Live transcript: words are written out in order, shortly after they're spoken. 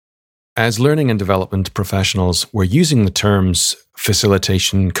As learning and development professionals, we're using the terms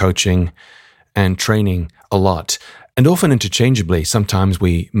facilitation, coaching, and training a lot, and often interchangeably. Sometimes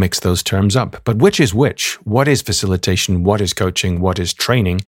we mix those terms up. But which is which? What is facilitation? What is coaching? What is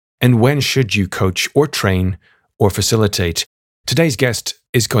training? And when should you coach or train or facilitate? Today's guest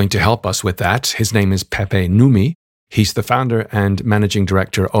is going to help us with that. His name is Pepe Numi. He's the founder and managing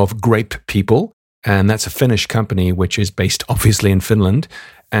director of Grape People, and that's a Finnish company which is based obviously in Finland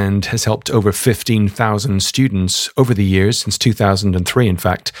and has helped over 15,000 students over the years, since 2003 in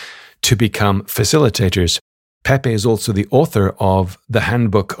fact, to become facilitators. Pepe is also the author of The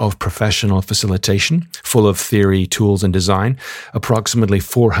Handbook of Professional Facilitation, full of theory, tools, and design, approximately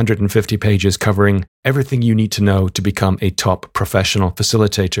 450 pages covering everything you need to know to become a top professional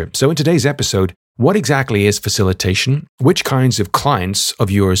facilitator. So in today's episode, what exactly is facilitation? Which kinds of clients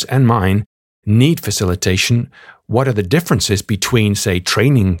of yours and mine need facilitation? What are the differences between, say,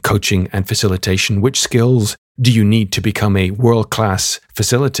 training, coaching, and facilitation? Which skills do you need to become a world-class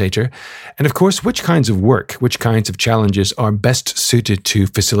facilitator? And of course, which kinds of work, which kinds of challenges are best suited to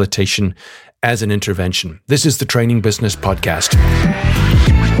facilitation as an intervention? This is the Training Business Podcast.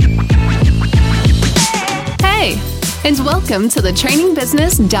 Hey, and welcome to the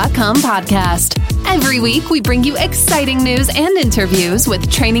trainingbusiness.com podcast. Every week, we bring you exciting news and interviews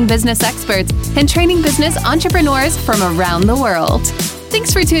with training business experts and training business entrepreneurs from around the world.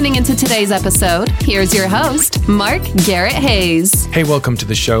 Thanks for tuning into today's episode. Here's your host, Mark Garrett Hayes. Hey, welcome to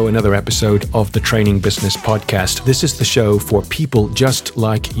the show, another episode of the Training Business Podcast. This is the show for people just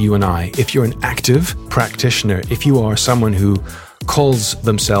like you and I. If you're an active practitioner, if you are someone who calls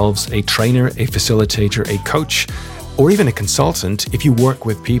themselves a trainer, a facilitator, a coach, or even a consultant, if you work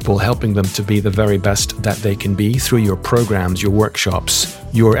with people helping them to be the very best that they can be through your programs, your workshops,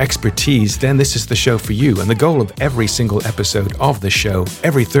 your expertise, then this is the show for you. And the goal of every single episode of the show,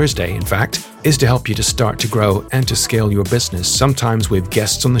 every Thursday in fact, is to help you to start to grow and to scale your business. Sometimes with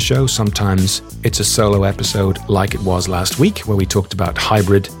guests on the show, sometimes it's a solo episode like it was last week where we talked about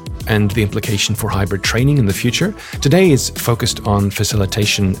hybrid and the implication for hybrid training in the future. Today is focused on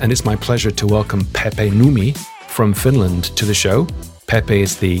facilitation, and it's my pleasure to welcome Pepe Numi from Finland to the show. Pepe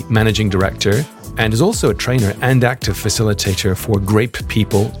is the managing director and is also a trainer and active facilitator for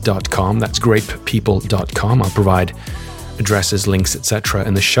grapepeople.com. That's grapepeople.com. I'll provide addresses, links, etc.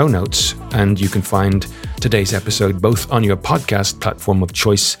 in the show notes, and you can find today's episode both on your podcast platform of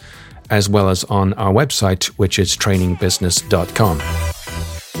choice as well as on our website, which is trainingbusiness.com.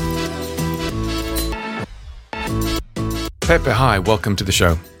 Pepe, hi, welcome to the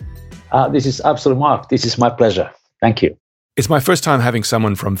show. This is absolute Mark. This is my pleasure. Thank you. It's my first time having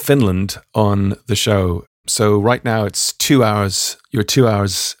someone from Finland on the show. So right now it's 2 hours, you're 2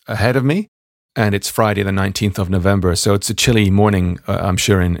 hours ahead of me, and it's Friday the 19th of November. So it's a chilly morning, I'm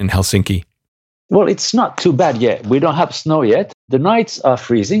sure, in Helsinki. Well, it's not too bad yet. We don't have snow yet. The nights are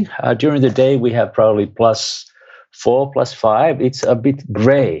freezing. During the day, we have probably +4, +5. It's a bit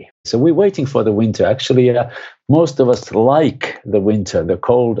gray. So we're waiting for the winter. Actually, most of us like the winter, the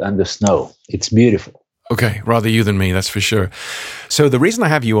cold and the snow. It's beautiful. Okay, rather you than me, that's for sure. So the reason I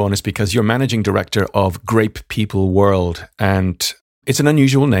have you on is because you're managing director of Grape People World. And it's an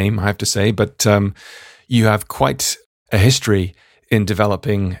unusual name, I have to say, but you have quite a history in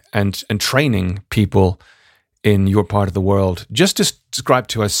developing and training people in your part of the world. Just describe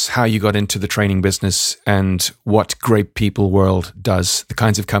to us how you got into the training business and what Grape People World does, the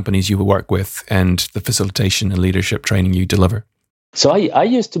kinds of companies you work with, and the facilitation and leadership training you deliver. So I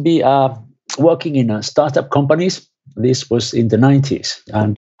used to be working in startup companies. This was in the 90s.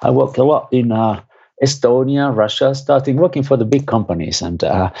 And I worked a lot in Estonia, Russia, starting working for the big companies. And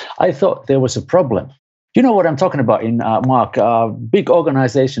I thought there was a problem. You know what I'm talking about in Mark? Big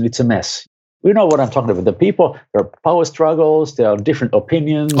organization, it's a mess. We know what I'm talking about. The people, there are power struggles, there are different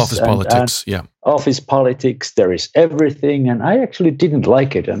opinions. Office politics, yeah. Office politics, there is everything. And I actually didn't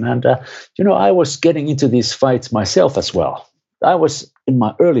like it. And I was getting into these fights myself as well. I was in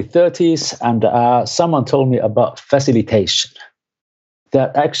my early 30s, and someone told me about facilitation.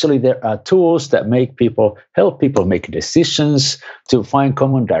 That actually there are tools that help people make decisions, to find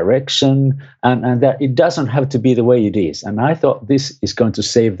common direction, and that it doesn't have to be the way it is. And I thought this is going to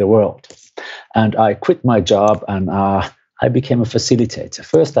save the world. And I quit my job and I became a facilitator.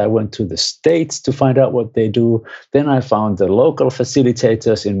 First, I went to the States to find out what they do. Then I found the local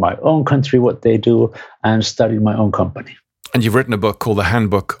facilitators in my own country, what they do, and started my own company. And you've written a book called The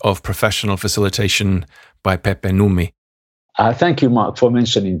Handbook of Professional Facilitation by Pepe Numi. Thank you, Mark, for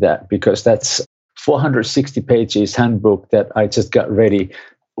mentioning that, because that's 460 pages handbook that I just got ready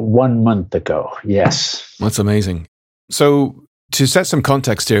 1 month ago. Yes. That's amazing. So To set some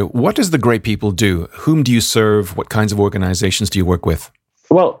context here, what does the Great People do? Whom do you serve? What kinds of organizations do you work with?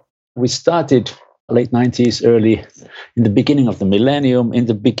 Well, we started late 90s, early in the beginning of the millennium. In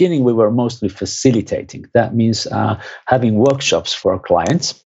the beginning, we were mostly facilitating. That means having workshops for our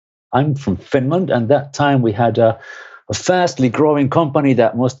clients. I'm from Finland, and that time we had a fastly growing company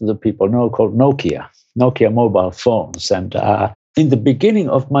that most of the people know called Nokia mobile phones. And in the beginning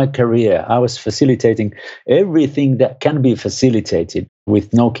of my career, I was facilitating everything that can be facilitated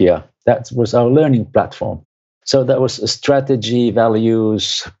with Nokia. That was our learning platform. So that was a strategy,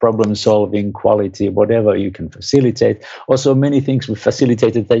 values, problem solving, quality, whatever you can facilitate. Also, many things we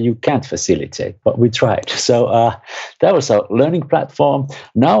facilitated that you can't facilitate, but we tried. So that was our learning platform.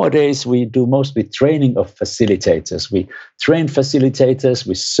 Nowadays, we do mostly training of facilitators. We train facilitators,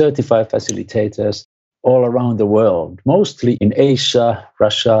 we certify facilitators all around the world, mostly in Asia,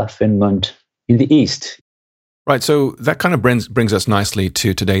 Russia, Finland, in the East. Right, so that kind of brings us nicely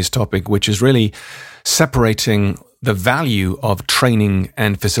to today's topic, which is really separating the value of training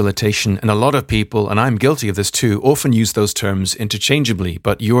and facilitation. And a lot of people, and I'm guilty of this too, often use those terms interchangeably,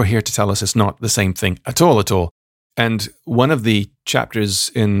 but you're here to tell us it's not the same thing at all. And one of the chapters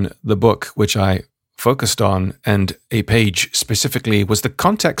in the book, which I focused on, and a page specifically, was the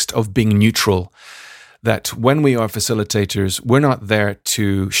context of being neutral. That when we are facilitators, we're not there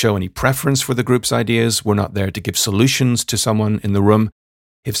to show any preference for the group's ideas. We're not there to give solutions to someone in the room.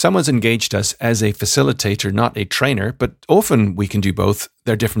 If someone's engaged us as a facilitator, not a trainer, but often we can do both.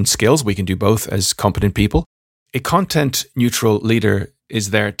 There are different skills. We can do both as competent people. A content-neutral leader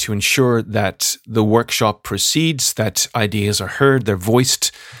is there to ensure that the workshop proceeds, that ideas are heard, they're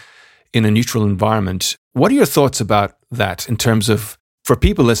voiced in a neutral environment. What are your thoughts about that in terms of, for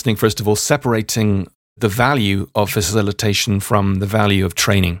people listening, first of all, separating the value of facilitation from the value of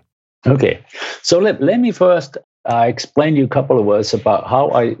training? Okay, so let me first explain you a couple of words about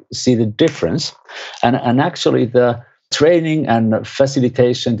how I see the difference. And actually the training and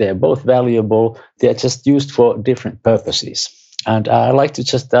facilitation, they're both valuable. They're just used for different purposes. And I'd like to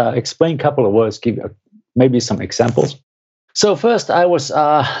just explain a couple of words, give maybe some examples. So first, I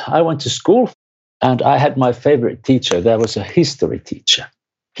went to school, and I had my favorite teacher. That was a history teacher.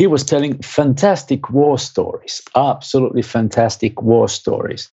 He was telling fantastic war stories, absolutely fantastic war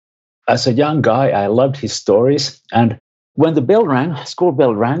stories. As a young guy, I loved his stories. And when the bell rang, school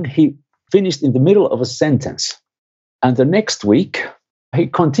bell rang, he finished in the middle of a sentence. And the next week, he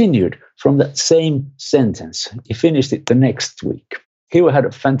continued from that same sentence. He finished it the next week. He had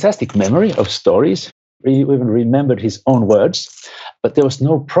a fantastic memory of stories. He even remembered his own words. But there was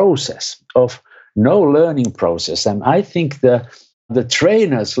no process, no learning process. And I think the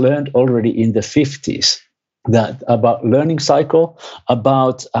trainers learned already in the 50s that about learning cycle,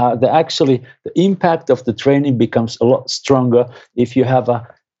 about the impact of the training becomes a lot stronger if you have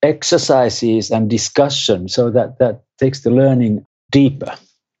exercises and discussion, so that takes the learning deeper.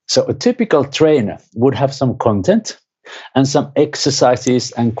 So a typical trainer would have some content and some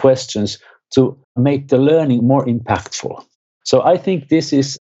exercises and questions to make the learning more impactful. So I think this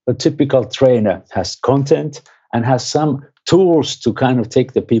is a typical trainer has content and has some tools to kind of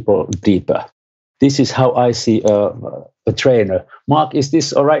take the people deeper. This is how I see a trainer. Mark, is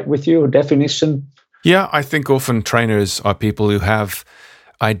this all right with you, definition? Yeah, I think often trainers are people who have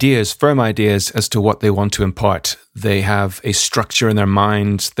ideas, firm ideas as to what they want to impart. They have a structure in their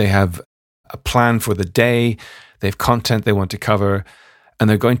minds. They have a plan for the day. They have content they want to cover. And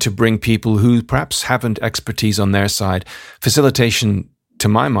they're going to bring people who perhaps haven't expertise on their side. Facilitation, to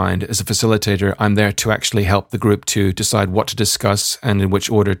my mind, as a facilitator, I'm there to actually help the group to decide what to discuss and in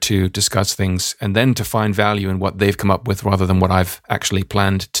which order to discuss things, and then to find value in what they've come up with rather than what I've actually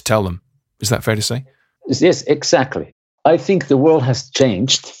planned to tell them. Is that fair to say? Yes, exactly. I think the world has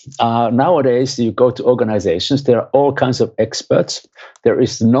changed. Nowadays, you go to organizations, there are all kinds of experts. There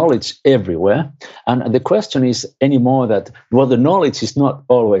is knowledge everywhere. And the question is anymore that, well, the knowledge is not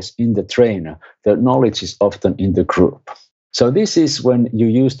always in the trainer. The knowledge is often in the group. So this is when you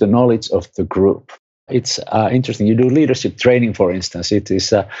use the knowledge of the group. It's interesting. You do leadership training, for instance. It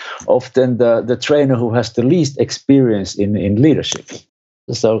is often the trainer who has the least experience in leadership.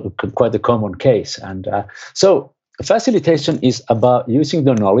 So quite a common case. And so facilitation is about using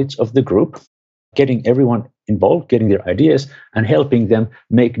the knowledge of the group, getting everyone involved, getting their ideas, and helping them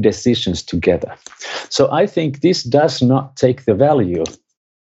make decisions together. So I think this does not take the value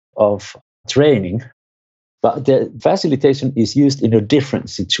of training, but the facilitation is used in a different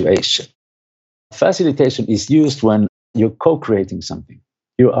situation. Facilitation is used when you're co-creating something.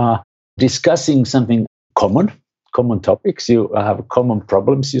 You are discussing something common topics. You have common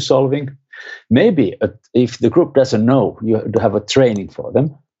problems you're solving. Maybe if the group doesn't know, you have a training for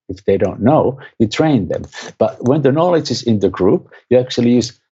them. If they don't know, you train them. But when the knowledge is in the group, you actually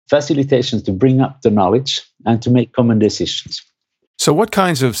use facilitation to bring up the knowledge and to make common decisions. So what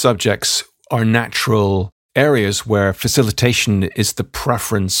kinds of subjects are natural areas where facilitation is the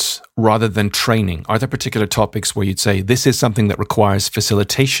preference rather than training? Are there particular topics where you'd say this is something that requires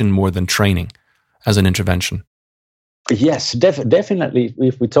facilitation more than training as an intervention? Yes, definitely.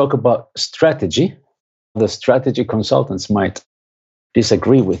 If we talk about strategy, the strategy consultants might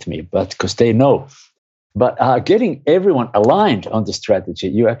disagree with me, but because they know. But getting everyone aligned on the strategy,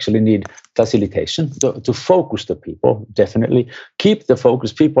 you actually need facilitation to focus the people, definitely. Keep the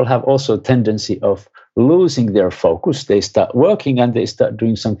focus. People have also a tendency of losing their focus. They start working and they start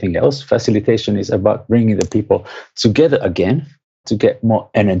doing something else. Facilitation is about bringing the people together again to get more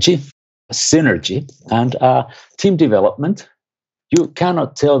energy, synergy, and team development. You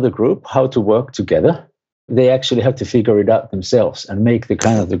cannot tell the group how to work together. They actually have to figure it out themselves and make the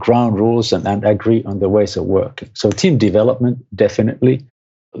kind of the ground rules and agree on the ways of working. So team development, definitely.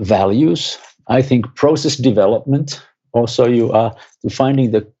 Values, I think process development. Also, you are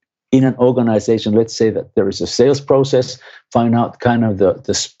finding in an organization, let's say that there is a sales process, find out kind of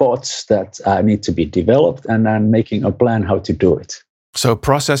the spots that need to be developed and then making a plan how to do it. So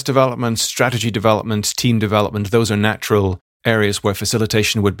process development, strategy development, team development, those are natural areas where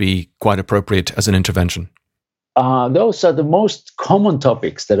facilitation would be quite appropriate as an intervention. Those are the most common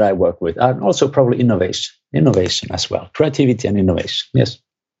topics that I work with, and also probably innovation as well, creativity and innovation. Yes.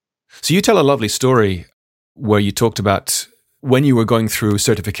 So you tell a lovely story where you talked about when you were going through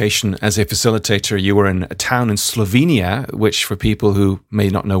certification as a facilitator, you were in a town in Slovenia, which for people who may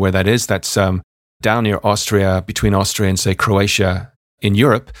not know where that is, that's down near Austria, between Austria and say Croatia in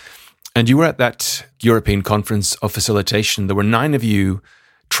Europe. And you were at that European Conference of Facilitation. There were 9 of you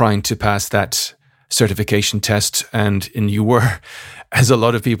trying to pass that certification test, and you were, as a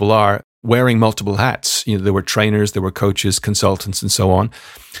lot of people are, wearing multiple hats. There were trainers, there were coaches, consultants, and so on.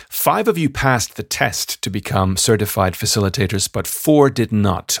 5 of you passed the test to become certified facilitators, but 4 did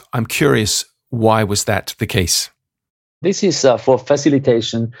not. I'm curious, why was that the case? This is for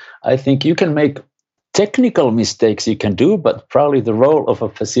facilitation. I think you can make technical mistakes you can do, but probably the role of a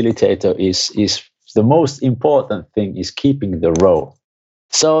facilitator is the most important thing is keeping the role.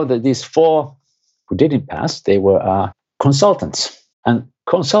 So that these 4 who didn't pass, they were consultants. And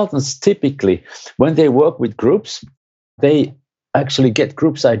consultants typically, when they work with groups, they actually get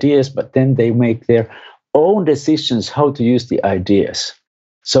groups' ideas, but then they make their own decisions how to use the ideas.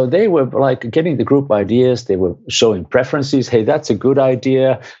 So they were like getting the group ideas, they were showing preferences. Hey, that's a good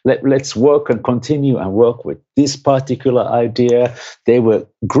idea. Let's work and continue and work with this particular idea. They were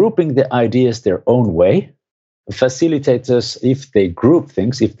grouping the ideas their own way. Facilitators, if they group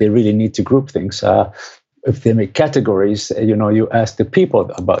things, if they really need to group things, if they make categories, you ask the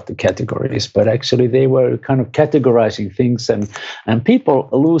people about the categories, but actually they were kind of categorizing things, and people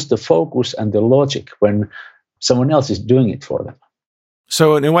lose the focus and the logic when someone else is doing it for them.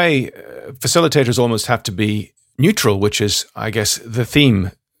 So in a way, facilitators almost have to be neutral, which is, I guess, the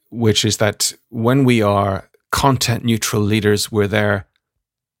theme, which is that when we are content neutral leaders, we're there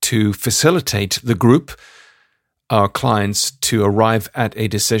to facilitate the group, our clients, to arrive at a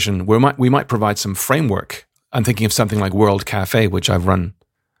decision. We might provide some framework. I'm thinking of something like World Cafe, which I've run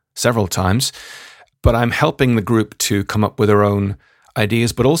several times, but I'm helping the group to come up with their own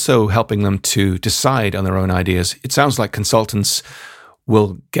ideas, but also helping them to decide on their own ideas. It sounds like consultants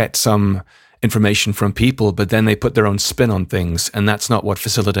will get some information from people, but then they put their own spin on things, and that's not what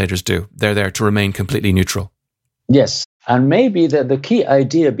facilitators do. They're there to remain completely neutral. Yes, and maybe the key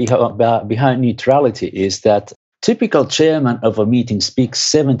idea behind neutrality is that typical chairman of a meeting speaks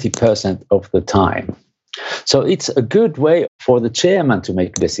 70% of the time. So it's a good way for the chairman to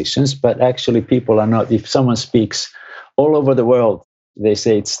make decisions, but actually people are not. If someone speaks all over the world, they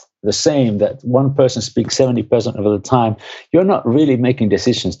say it's the same, that one person speaks 70% of the time. You're not really making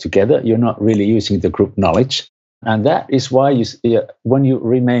decisions together. You're not really using the group knowledge. And that is why when you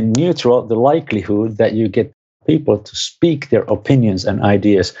remain neutral, the likelihood that you get people to speak their opinions and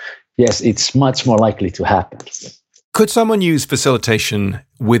ideas, yes, it's much more likely to happen. Could someone use facilitation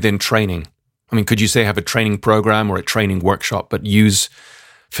within training? I mean, could you say have a training program or a training workshop, but use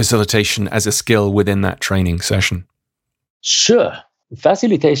facilitation as a skill within that training session? Sure.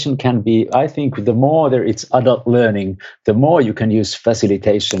 Facilitation can be, I think, the more there it's adult learning, the more you can use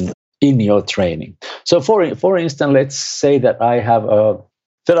facilitation in your training. So for instance, let's say that I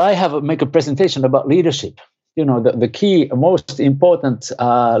have make a presentation about leadership. The key, most important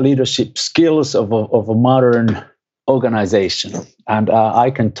leadership skills of a modern organization, and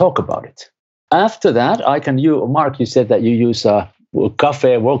I can talk about it. After that, Mark, you said that you use World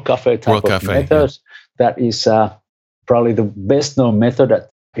Cafe type of method. Yeah. That is probably the best known method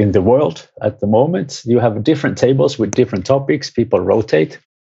in the world at the moment. You have different tables with different topics. People rotate.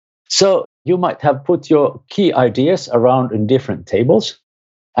 So you might have put your key ideas around in different tables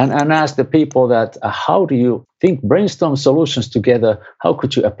and ask the people that, how do you think, brainstorm solutions together? How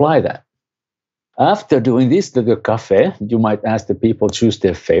could you apply that? After doing this to the cafe, you might ask the people choose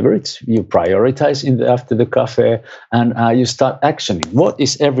their favorites. You prioritize after the cafe, and you start actioning. What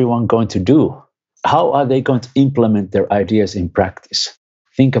is everyone going to do? How are they going to implement their ideas in practice?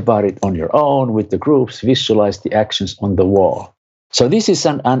 Think about it on your own with the groups. Visualize the actions on the wall. So this is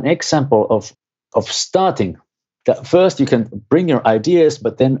an example of starting. That first, you can bring your ideas,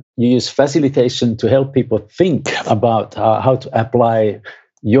 but then you use facilitation to help people think about how to apply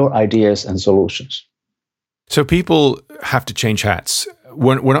your ideas and solutions. So people have to change hats.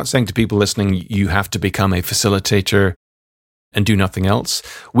 We're not saying to people listening, you have to become a facilitator and do nothing else.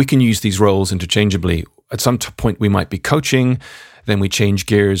 We can use these roles interchangeably. At some point, we might be coaching, then we change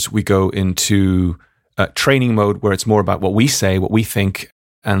gears, we go into training mode where it's more about what we say, what we think,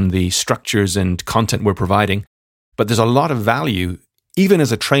 and the structures and content we're providing. But there's a lot of value, even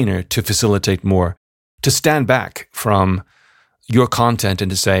as a trainer, to facilitate more, to stand back from your content and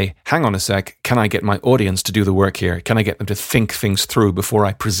to say, hang on a sec, can I get my audience to do the work here? Can I get them to think things through before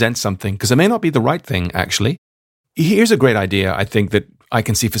I present something? Because it may not be the right thing, actually. Here's a great idea, I think, that I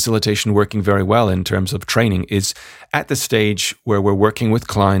can see facilitation working very well in terms of training, is at the stage where we're working with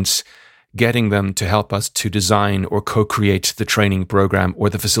clients, getting them to help us to design or co-create the training program or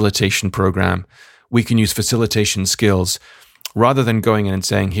the facilitation program. We can use facilitation skills. Rather than going in and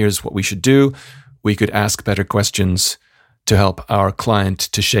saying, here's what we should do, we could ask better questions to help our client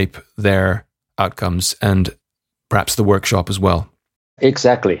to shape their outcomes and perhaps the workshop as well.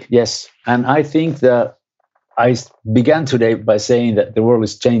 Exactly, yes. And I think that I began today by saying that the world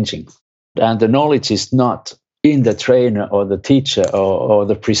is changing and the knowledge is not in the trainer or the teacher or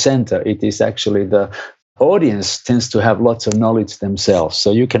the presenter. It is actually the audience tends to have lots of knowledge themselves.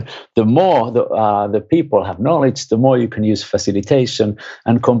 So you can, the more the people have knowledge, the more you can use facilitation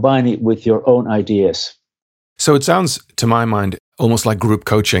and combine it with your own ideas. So it sounds, to my mind, almost like group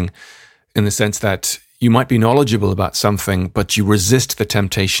coaching in the sense that you might be knowledgeable about something, but you resist the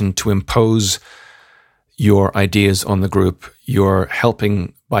temptation to impose your ideas on the group. You're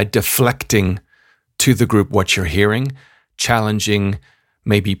helping by deflecting to the group what you're hearing, challenging,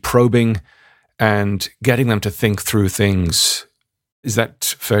 maybe probing, and getting them to think through things. Is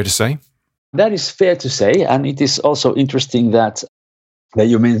that fair to say? That is fair to say. And it is also interesting that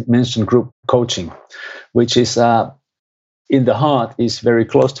you mentioned group coaching, which is in the heart is very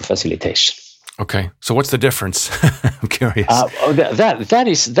close to facilitation. Okay. So what's the difference? I'm curious.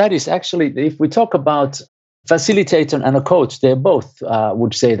 That is actually, if we talk about facilitator and a coach, they both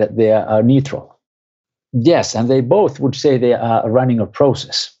would say that they are neutral. Yes, and they both would say they are running a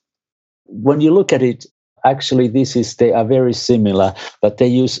process. When you look at it, actually, they are very similar, but they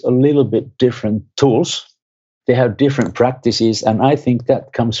use a little bit different tools. They have different practices, and I think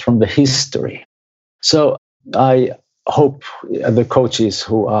that comes from the history. So I hope the coaches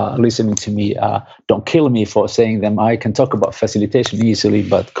who are listening to me don't kill me for saying them. I can talk about facilitation easily,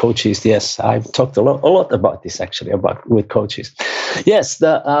 but coaches, yes, I've talked a lot about this actually, with coaches. Yes,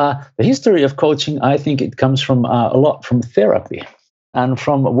 the history of coaching, I think it comes from a lot from therapy and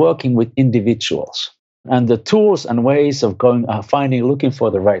from working with individuals. And the tools and ways of going, looking for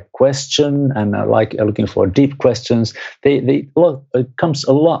the right question and looking for deep questions, it comes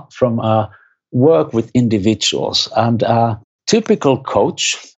a lot from work with individuals. And typical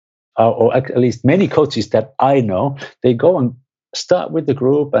coach, or at least many coaches that I know, they go and start with the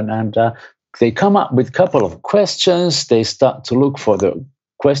group and they come up with a couple of questions. They start to look for the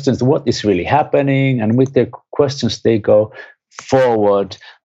questions, what is really happening, and with their questions they go forward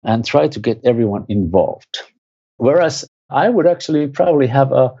and try to get everyone involved. Whereas I would actually probably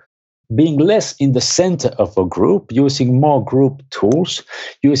have being less in the center of a group, using more group tools,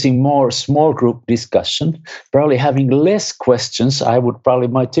 using more small group discussion, probably having less questions.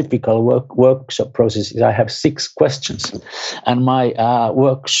 My typical workshop process is I have 6 questions, and my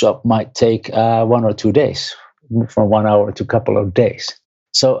workshop might take 1 or 2 days, from 1 hour to a couple of days.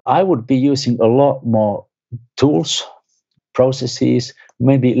 So I would be using a lot more tools, processes,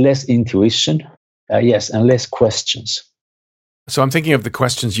 maybe less intuition, and less questions. So I'm thinking of the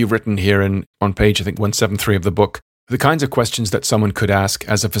questions you've written here on page, I think, 173 of the book. The kinds of questions that someone could ask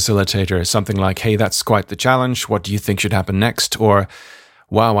as a facilitator is something like, hey, that's quite the challenge. What do you think should happen next? Or,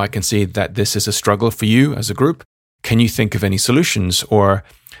 wow, I can see that this is a struggle for you as a group. Can you think of any solutions? Or,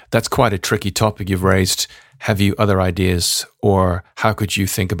 That's quite a tricky topic you've raised. Have you other ideas, or how could you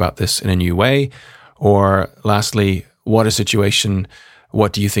think about this in a new way? Or lastly, what a situation,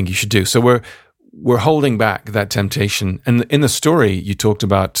 what do you think you should do? So we're holding back that temptation. And in the story you talked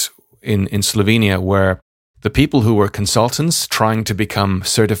about in Slovenia, where the people who were consultants trying to become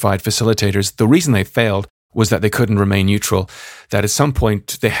certified facilitators, the reason they failed was that they couldn't remain neutral, that at some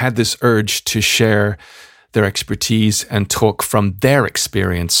point they had this urge to share their expertise and talk from their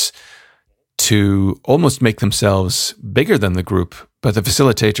experience to almost make themselves bigger than the group. But the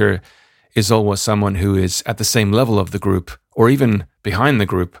facilitator is always someone who is at the same level of the group or even behind the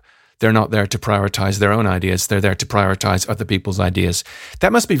group. They're not there to prioritize their own ideas. They're there to prioritize other people's ideas.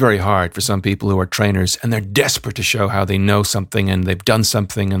 That must be very hard for some people who are trainers and they're desperate to show how they know something and they've done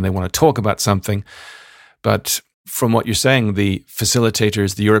something and they want to talk about something. But from what you're saying, the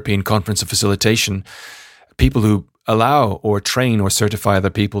facilitators, the European Conference of Facilitation, people who allow or train or certify other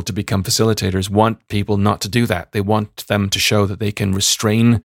people to become facilitators want people not to do that. They want them to show that they can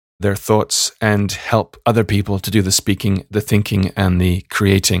restrain their thoughts and help other people to do the speaking, the thinking, and the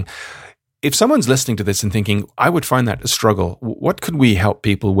creating. If someone's listening to this and thinking, I would find that a struggle, what could we help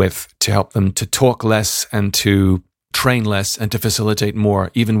people with to help them to talk less and to train less and to facilitate more,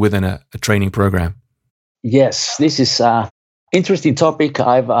 even within a training program? Yes, this is an interesting topic.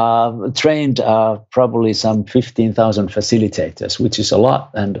 I've trained probably some 15,000 facilitators, which is a lot.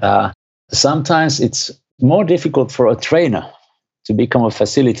 And sometimes it's more difficult for a trainer to become a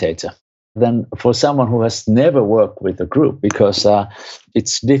facilitator than for someone who has never worked with a group, because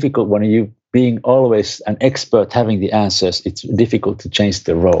it's difficult when you being always an expert having the answers. It's difficult to change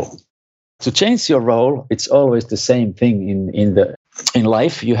the role. To change your role, it's always the same thing in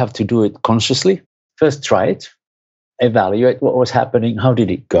life. You have to do it consciously. First, try it, evaluate what was happening, how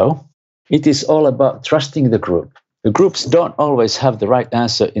did it go. It is all about trusting the group. The groups don't always have the right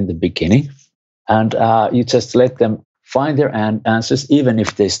answer in the beginning, and you just let them find their answers, even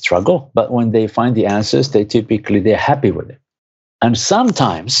if they struggle. But when they find the answers, they're happy with it. And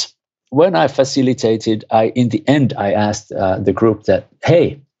sometimes when I facilitated, in the end, I asked the group that,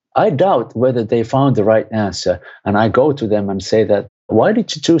 hey, I doubt whether they found the right answer. And I go to them and say that, why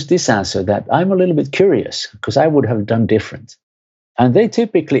did you choose this answer? That I'm a little bit curious because I would have done different. And they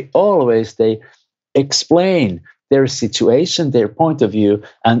typically always, they explain their situation, their point of view.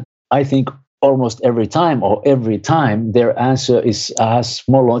 And I think almost every time their answer has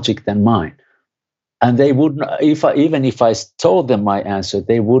more logic than mine. And they would not, even if I told them my answer,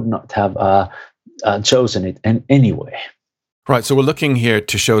 they would not have chosen it in any way. Right. So we're looking here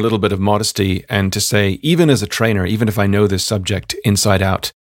to show a little bit of modesty and to say, even as a trainer, even if I know this subject inside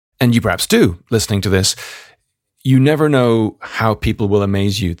out, and you perhaps do listening to this, you never know how people will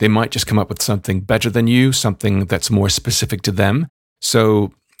amaze you. They might just come up with something better than you, something that's more specific to them.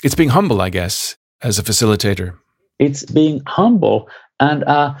 So it's being humble, I guess, as a facilitator. It's being humble. And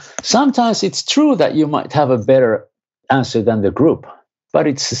sometimes it's true that you might have a better answer than the group, but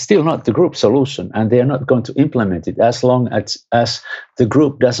it's still not the group solution. And they are not going to implement it as long as the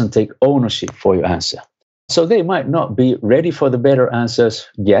group doesn't take ownership for your answer. So they might not be ready for the better answers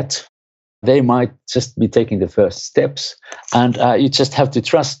yet. They might just be taking the first steps. And you just have to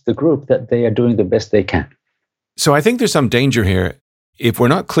trust the group that they are doing the best they can. So I think there's some danger here. If we're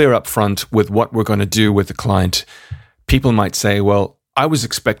not clear up front with what we're going to do with the client, people might say, well, I was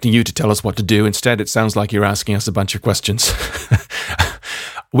expecting you to tell us what to do. Instead, it sounds like you're asking us a bunch of questions.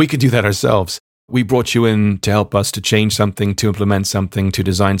 We could do that ourselves. We brought you in to help us to change something, to implement something, to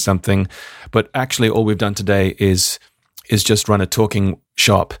design something. But actually, all we've done today is just run a talking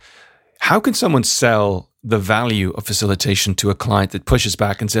shop. How can someone sell the value of facilitation to a client that pushes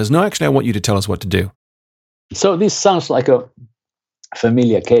back and says, no, actually, I want you to tell us what to do? So this sounds like a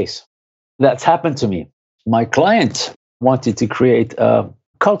familiar case. That's happened to me. My client wanted to create a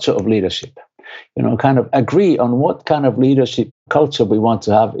culture of leadership, kind of agree on what kind of leadership culture we want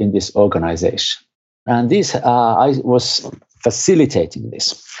to have in this organization. And this, I was facilitating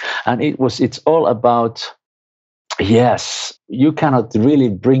this. And it's all about, yes, you cannot really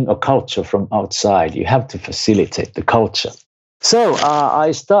bring a culture from outside. You have to facilitate the culture. So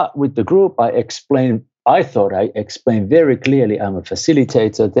I start with the group. I thought I explained very clearly I'm a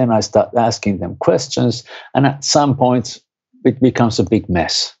facilitator. Then I start asking them questions. And at some point, it becomes a big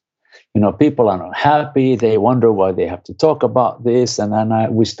mess. People are not happy. They wonder why they have to talk about this. And then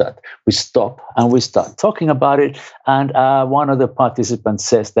we stop and we start talking about it. And one of the participants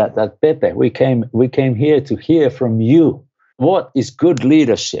says that Pepe, we came here to hear from you. What is good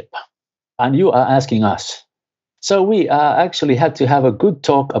leadership? And you are asking us. So we actually had to have a good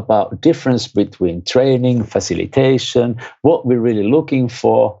talk about difference between training, facilitation, what we're really looking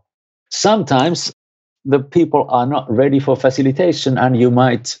for, sometimes the people are not ready for facilitation, and you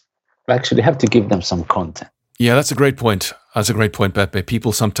might actually have to give them some content. Yeah, that's a great point. That's a great point, Beppe.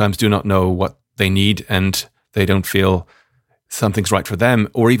 People sometimes do not know what they need, and they don't feel something's right for them,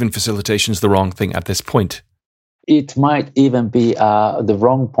 or even facilitation's the wrong thing at this point. It might even be the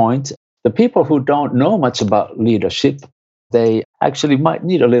wrong point. The people who don't know much about leadership, they actually might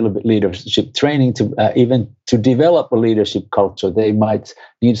need a little bit leadership training to even to develop a leadership culture. They might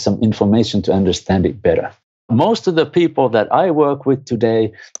need some information to understand it better. Most of the people that I work with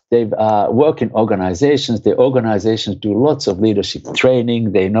today, they work in organizations. The organizations do lots of leadership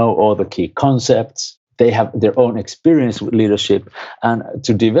training. They know all the key concepts. They have their own experience with leadership. And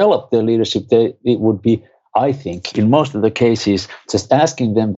to develop their leadership, it would be, I think, in most of the cases, just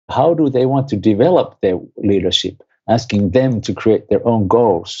asking them how do they want to develop their leadership, asking them to create their own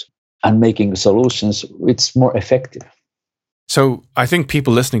goals and making solutions. It's more effective. So I think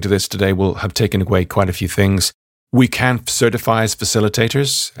people listening to this today will have taken away quite a few things. We can certify as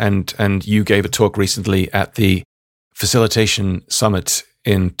facilitators, and you gave a talk recently at the Facilitation Summit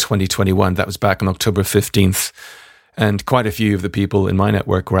in 2021. That was back on October 15th. And quite a few of the people in my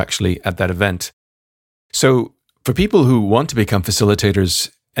network were actually at that event. So for people who want to become facilitators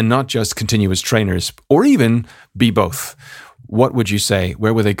and not just continue as trainers, or even be both, what would you say?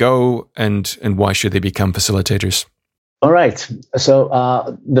 Where would they go, and why should they become facilitators? All right.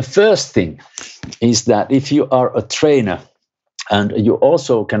 So the first thing is that if you are a trainer and you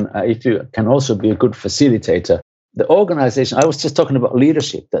also can, if you can also be a good facilitator, the organization, I was just talking about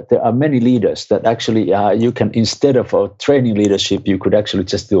leadership, that there are many leaders that actually you can, instead of a training leadership, you could actually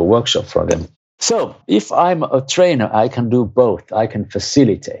just do a workshop for them. So if I'm a trainer, I can do both. I can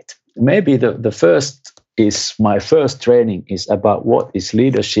facilitate. Maybe the first is my first training is about what is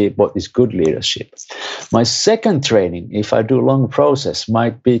leadership, what is good leadership. My second training, if I do a long process,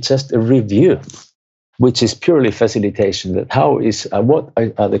 might be just a review, which is purely facilitation. That what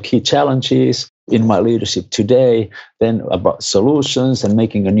are the key challenges in my leadership today, then about solutions and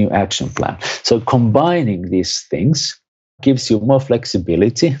making a new action plan. So combining these things gives you more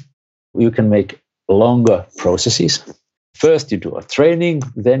flexibility. You can make longer processes. First, you do a training,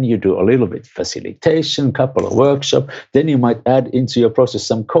 then you do a little bit facilitation, couple of workshops, then you might add into your process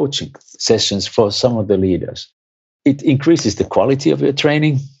some coaching sessions for some of the leaders. It increases the quality of your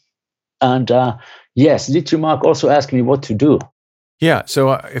training. And yes, did you, Mark, also ask me what to do? Yeah,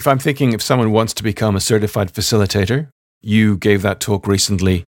 so if I'm thinking if someone wants to become a certified facilitator, you gave that talk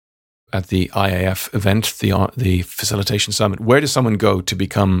recently at the IAF event, the Facilitation Summit. Where does someone go to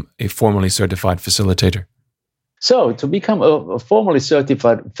become a formally certified facilitator? So to become a formally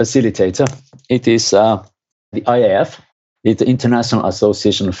certified facilitator, it is the IAF, the International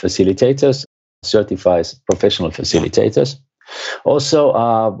Association of Facilitators, certifies professional facilitators. Also,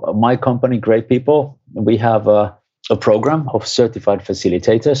 my company, Great People, we have a program of certified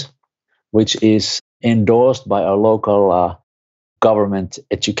facilitators, which is endorsed by our local government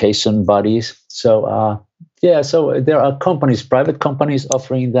education bodies. So, so there are companies, private companies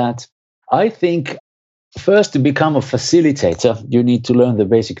offering that. I think first, to become a facilitator, you need to learn the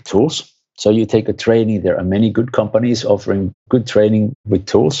basic tools. So you take a training. There are many good companies offering good training with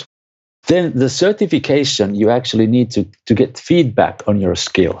tools. Then the certification, you actually need to get feedback on your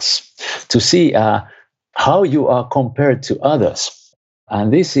skills, to see how you are compared to others.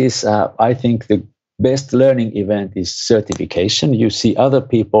 And this is, I think, the best learning event is certification. You see other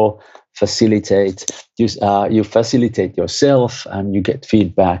people facilitate, you facilitate yourself, and you get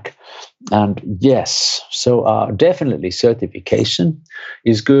feedback. And yes, so definitely certification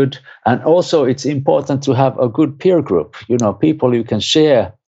is good. And also it's important to have a good peer group, people you can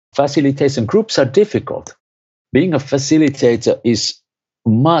share. Facilitation groups are difficult. Being a facilitator is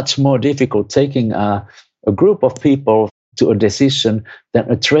much more difficult, taking a group of people to a decision than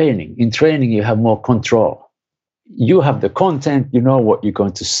a training. In training, you have more control. You have the content, you know what you're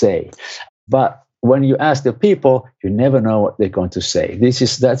going to say. But when you ask the people, you never know what they're going to say.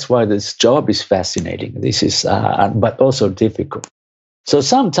 That's why this job is fascinating. This is, but also difficult. So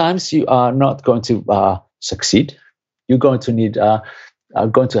sometimes you are not going to succeed. You're going to need, are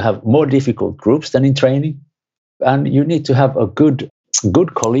going to have more difficult groups than in training, and you need to have a good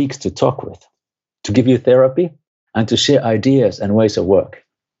colleagues to talk with, to give you therapy, and to share ideas and ways of work.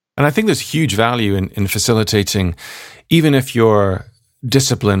 And I think there's huge value in facilitating, even if your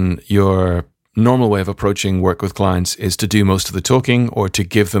discipline, your normal way of approaching work with clients is to do most of the talking or to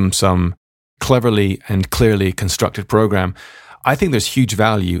give them some cleverly and clearly constructed program. I think there's huge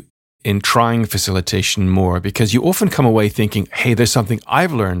value in trying facilitation more, because you often come away thinking, hey, there's something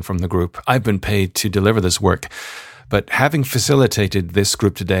I've learned from the group. I've been paid to deliver this work. But having facilitated this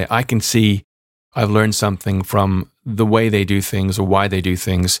group today, I can see I've learned something from the way they do things or why they do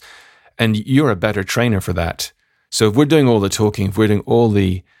things. And you're a better trainer for that. So if we're doing all the talking, if we're doing all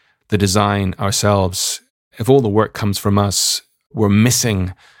the design ourselves, if all the work comes from us, we're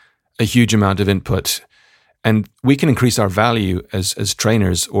missing a huge amount of input. And we can increase our value as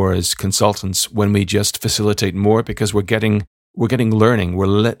trainers or as consultants when we just facilitate more, because we're getting learning.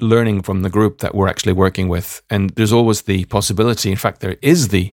 We're learning from the group that we're actually working with. And there's always the possibility, in fact, there is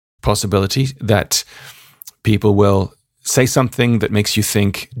the possibility that people will say something that makes you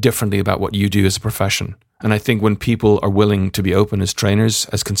think differently about what you do as a profession. And I think when people are willing to be open as trainers,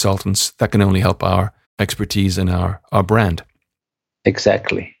 as consultants, that can only help our expertise and our brand.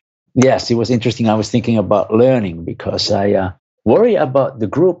 Exactly. Yes, it was interesting. I was thinking about learning because I worry about the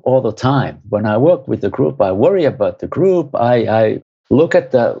group all the time. When I work with the group, I worry about the group. I look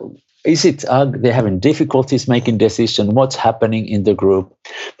at they're having difficulties making decisions, what's happening in the group,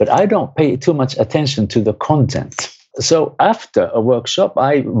 but I don't pay too much attention to the content. So after a workshop,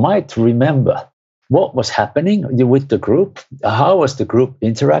 I might remember what was happening with the group, how was the group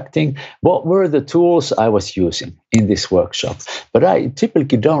interacting, what were the tools I was using in this workshop. But I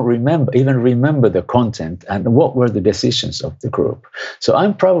typically don't remember the content and what were the decisions of the group. So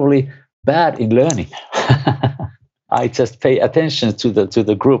I'm probably bad in learning. I just pay attention to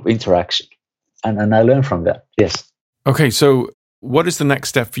the group interaction, and I learn from that. Yes. Okay, so what is the next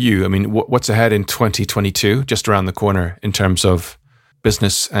step for you? I mean, what's ahead in 2022, just around the corner, in terms of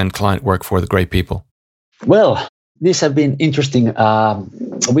business and client work for the Great People? Well, this has been interesting.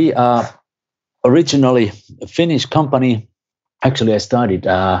 We are originally a Finnish company. Actually, I started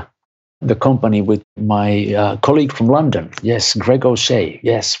the company with my colleague from London. Yes, Greg O'Shea.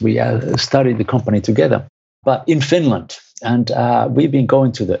 Yes, we started the company together, but in Finland. And we've been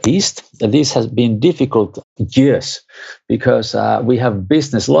going to the east. This has been difficult years because we have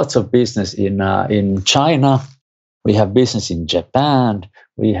lots of business in China. We have business in Japan.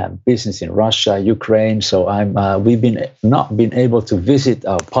 We have business in Russia, Ukraine. So we've not been able to visit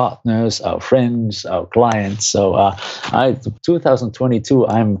our partners, our friends, our clients. So 2022,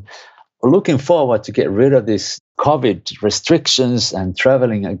 I'm looking forward to get rid of this COVID restrictions and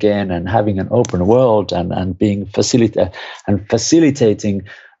traveling again and having an open world and being facilitating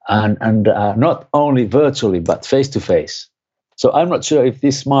and not only virtually but face to face. So I'm not sure if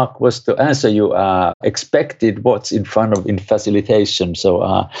this, Mark, was to answer you expected what's in front of in facilitation. So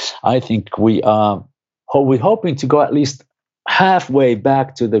I think we're hoping to go at least halfway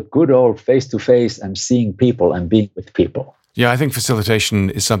back to the good old face to face and seeing people and being with people. Yeah, I think facilitation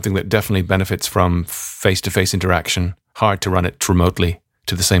is something that definitely benefits from face-to-face interaction. Hard to run it remotely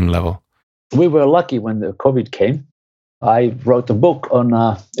to the same level. We were lucky when the COVID came. I wrote a book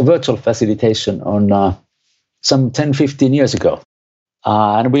on virtual facilitation on some 10, 15 years ago.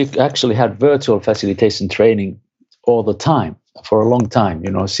 And we actually had virtual facilitation training all the time for a long time,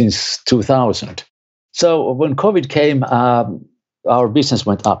 since 2000. So when COVID came, our business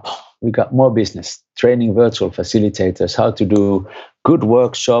went up. We got more business, training virtual facilitators, how to do good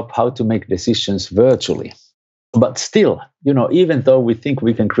workshop, how to make decisions virtually. But still, even though we think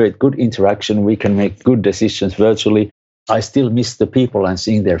we can create good interaction, we can make good decisions virtually, I still miss the people and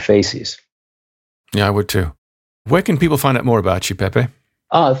seeing their faces. Yeah, I would too. Where can people find out more about you, Pepe?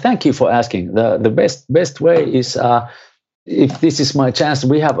 Thank you for asking. The best way is, if this is my chance,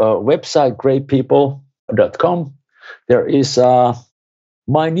 we have a website, greatpeople.com. There is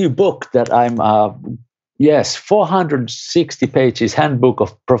my new book that 460 pages, Handbook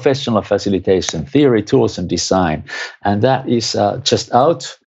of Professional Facilitation, Theory, Tools, and Design. And that is just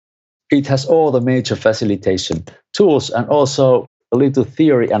out. It has all the major facilitation tools and also a little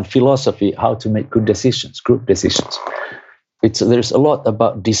theory and philosophy, how to make good decisions, group decisions. There's a lot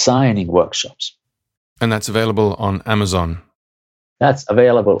about designing workshops. And that's available on Amazon? That's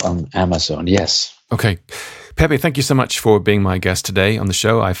available on Amazon, yes. Okay. Pepe, thank you so much for being my guest today on the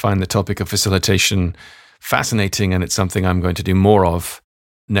show. I find the topic of facilitation fascinating, and it's something I'm going to do more of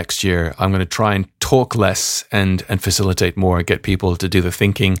next year. I'm going to try and talk less and facilitate more, get people to do the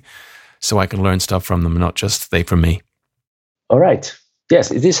thinking so I can learn stuff from them, not just they from me. All right. Yes,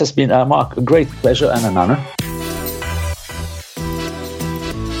 this has been, Mark, a great pleasure and an honor.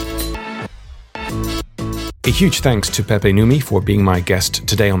 A huge thanks to Pepe Numi for being my guest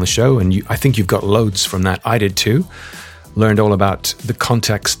today on the show. And I think you've got loads from that. I did too. Learned all about the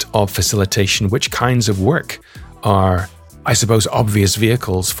context of facilitation, which kinds of work are, I suppose, obvious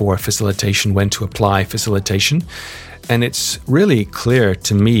vehicles for facilitation, when to apply facilitation. And it's really clear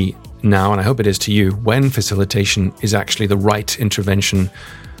to me now, and I hope it is to you, when facilitation is actually the right intervention,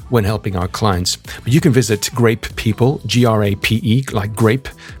 when helping our clients. But you can visit Grape People, Grape, like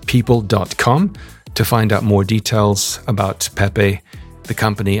grapepeople.com to find out more details about Pepe, the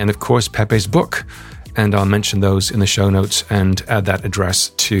company, and of course Pepe's book. And I'll mention those in the show notes and add that address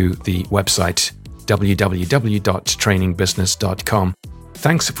to the website, www.trainingbusiness.com.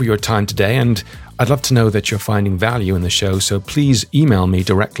 Thanks for your time today, and I'd love to know that you're finding value in the show, so please email me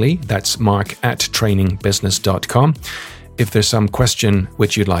directly. That's mark@trainingbusiness.com. If there's some question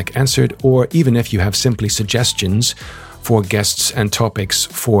which you'd like answered, or even if you have simply suggestions for guests and topics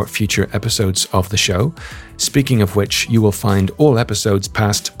for future episodes of the show. Speaking of which, you will find all episodes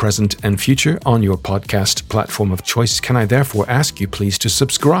past, present, and future on your podcast platform of choice. Can I therefore ask you please to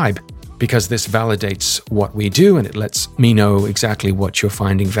subscribe? Because this validates what we do and it lets me know exactly what you're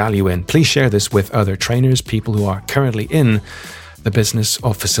finding value in. Please share this with other trainers, people who are currently in the business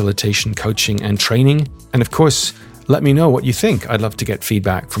of facilitation, coaching, and training. And of course, let me know what you think. I'd love to get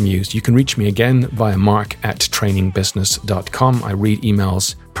feedback from you. So you can reach me again via mark@trainingbusiness.com. I read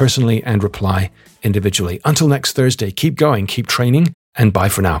emails personally and reply individually. Until next Thursday, keep going, keep training, and bye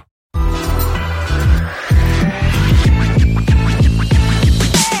for now.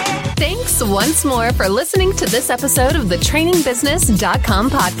 Thanks once more for listening to this episode of the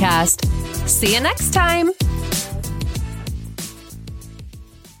trainingbusiness.com podcast. See you next time.